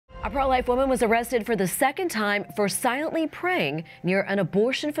pro-life woman was arrested for the second time for silently praying near an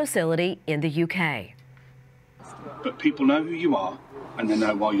abortion facility in the UK. But people know who you are and they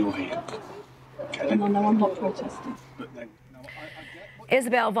know why you're here. Okay, no, I'm not protesting. But then,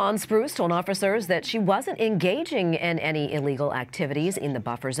 Isabel Vaughan-Spruce told officers that she wasn't engaging in any illegal activities in the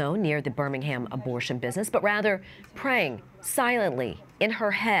buffer zone near the Birmingham abortion business, but rather praying silently in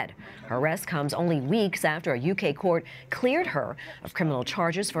her head. Her arrest comes only weeks after a UK court cleared her of criminal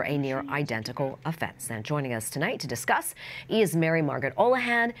charges for a near-identical offense. And joining us tonight to discuss is Margaret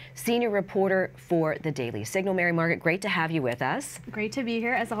Olohan, senior reporter for the Daily Signal. Margaret, great to have you with us. Great to be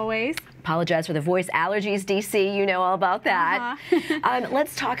here, as always. Apologize for the voice allergies, DC. You know all about that.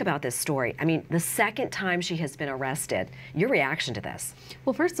 Let's talk about this story. I mean, the second time she has been arrested. Your reaction to this?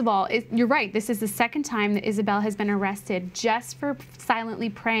 Well, first of all, you're right. This is the second time that Isabel has been arrested just for silently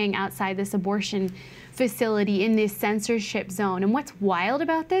praying outside this abortion facility in this censorship zone. And what's wild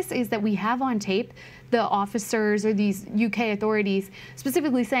about this is that we have on tape the officers or these UK authorities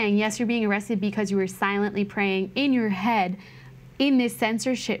specifically saying, yes, you're being arrested because you were silently praying in your head in this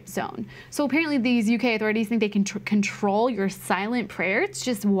censorship zone. So apparently these UK authorities think they can control your silent prayer. It's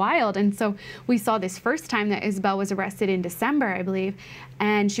just wild. And so we saw this first time that Isabel was arrested in December, I believe,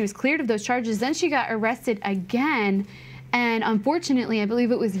 and she was cleared of those charges. Then she got arrested again. And unfortunately, I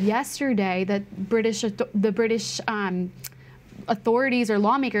believe it was yesterday that the British authorities or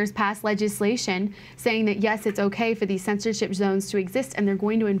lawmakers passed legislation saying that, yes, it's okay for these censorship zones to exist, and they're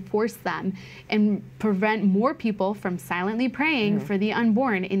going to enforce them and prevent more people from silently praying for the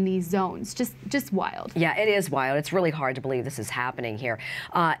unborn in these zones. Just wild. Yeah, it is wild. It's really hard to believe this is happening here.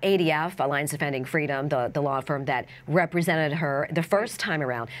 ADF, Alliance Defending Freedom, the law firm that represented her the first time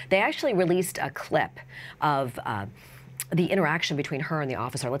around, they actually released a clip of the interaction between her and the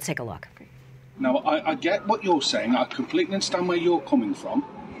officer. Let's take a look. now, I get what you're saying. I completely understand where you're coming from.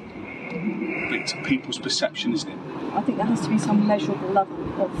 But it's people's perception, isn't it? I think there has to be some measurable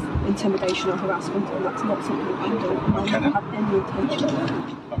level of intimidation or harassment, and that's not something we can do. Okay, I don't have any intention of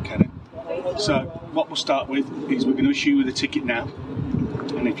that. Okay then. So what we'll start with is we're going to issue you with a ticket now,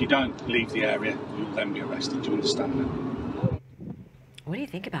 and if you don't leave the area, you'll then be arrested. Do you understand that? What do you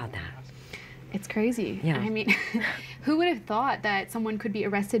think about that? It's crazy. Yeah. I mean, who would have thought that someone could be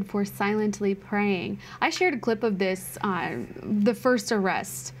arrested for silently praying? I shared a clip of this, the first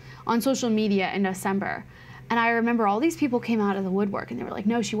arrest, on social media in December. And I remember all these people came out of the woodwork and they were like,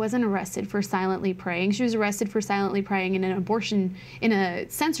 no, she wasn't arrested for silently praying. She was arrested for silently praying in an abortion, in a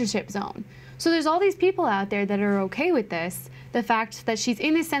censorship zone. So there's all these people out there that are okay with this. The fact that she's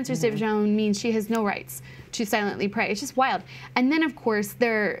in this censorship zone means she has no rights to silently pray. It's just wild. And then, of course,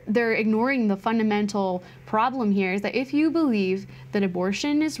 they're ignoring the fundamental problem here is that if you believe that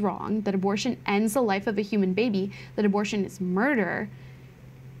abortion is wrong, that abortion ends the life of a human baby, that abortion is murder,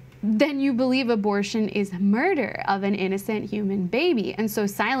 then you believe abortion is murder of an innocent human baby. And so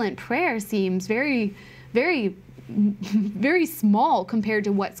silent prayer seems very, very small compared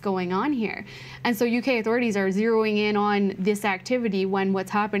to what's going on here. And so UK authorities are zeroing in on this activity when what's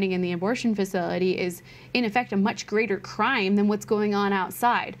happening in the abortion facility is in effect a much greater crime than what's going on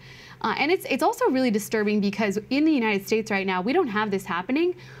outside. And it's also really disturbing because in the United States right now, we don't have this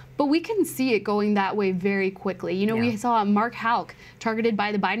happening, but we can see it going that way very quickly. You know, we saw Mark Halk targeted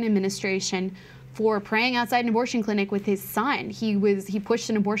by the Biden administration for praying outside an abortion clinic with his son. He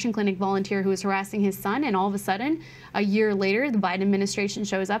pushed an abortion clinic volunteer who was harassing his son, and all of a sudden, a year later, the Biden administration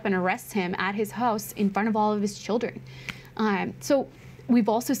shows up and arrests him at his house in front of all of his children. So we've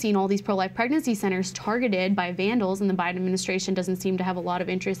also seen all these pro-life pregnancy centers targeted by vandals, and the Biden administration doesn't seem to have a lot of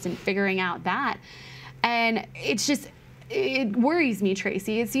interest in figuring out that. And it worries me,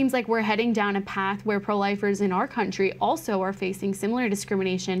 Tracy. It seems like we're heading down a path where pro-lifers in our country also are facing similar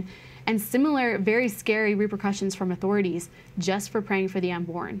discrimination and similar very scary repercussions from authorities just for praying for the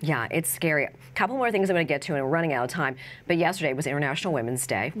unborn. Yeah, it's scary. A couple more things I'm going to get to, and we're running out of time. But yesterday was International Women's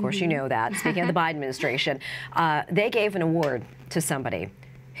Day. Of course, you know that. Speaking of the Biden administration, they gave an award to somebody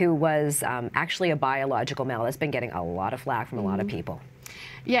who was actually a biological male. That's been getting a lot of flack from a lot of people.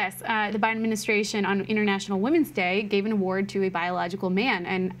 Yes, the Biden administration on International Women's Day gave an award to a biological man.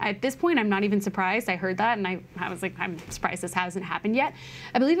 And at this point, I'm not even surprised. I heard that and I was like, I'm surprised this hasn't happened yet.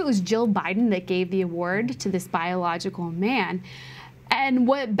 I believe it was Jill Biden that gave the award to this biological man. And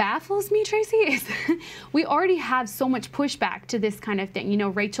what baffles me, Tracy, is we already have so much pushback to this kind of thing. You know,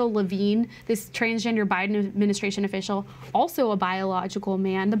 Rachel Levine, this transgender Biden administration official, also a biological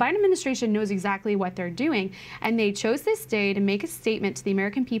man. The Biden administration knows exactly what they're doing. And they chose this day to make a statement to the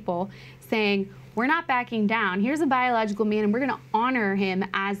American people saying, we're not backing down. Here's a biological man, and we're going to honor him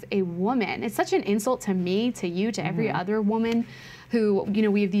as a woman. It's such an insult to me, to you, to every other woman who, you know,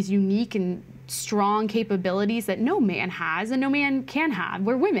 we have these unique and strong capabilities that no man has and no man can have.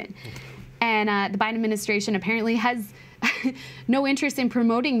 We're women. And the Biden administration apparently has no interest in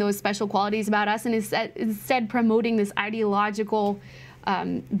promoting those special qualities about us, and is instead promoting this ideological,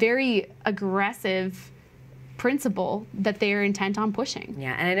 very aggressive principle that they are intent on pushing.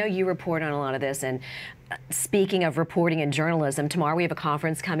 Yeah, and I know you report on a lot of this, and speaking of reporting and journalism, tomorrow we have a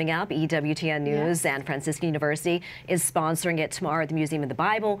conference coming up. EWTN News and Franciscan University is sponsoring it tomorrow at the Museum of the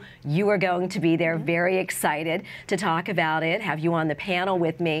Bible. You are going to be there, very excited to talk about it, have you on the panel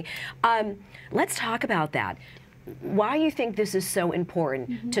with me. Let's talk about that. Why you think this is so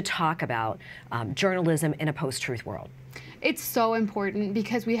important to talk about journalism in a post-truth world? It's so important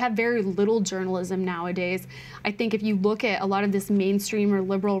because we have very little journalism nowadays. I think if you look at a lot of this mainstream or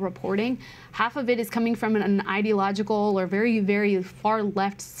liberal reporting, half of it is coming from an ideological or very, very far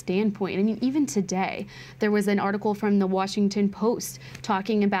left standpoint. I mean, even today, there was an article from the Washington Post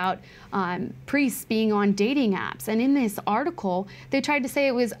talking about priests being on dating apps. And in this article, they tried to say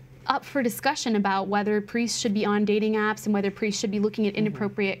it was up for discussion about whether priests should be on dating apps and whether priests should be looking at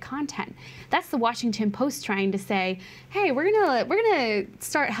inappropriate content. That's the Washington Post trying to say, hey, we're gonna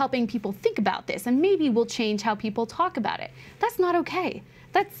start helping people think about this, and maybe we'll change how people talk about it. That's not okay.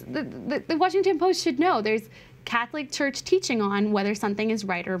 That's the Washington Post should know there's Catholic Church teaching on whether something is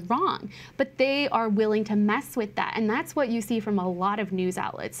right or wrong, but they are willing to mess with that, and that's what you see from a lot of news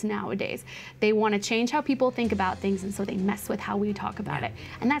outlets nowadays. They want to change how people think about things, and so they mess with how we talk about it,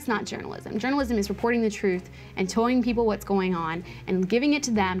 and that's not journalism. Journalism is reporting the truth and telling people what's going on and giving it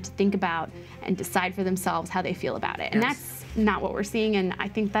to them to think about and decide for themselves how they feel about it, and that's not what we're seeing. And I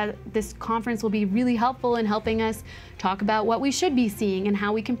think that this conference will be really helpful in helping us talk about what we should be seeing and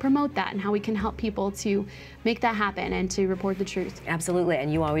how we can promote that and how we can help people to make that happen and to report the truth. Absolutely,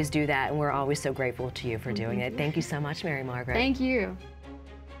 and you always do that, and we're always so grateful to you for doing it. Thank you so much, Mary Margaret. Thank you.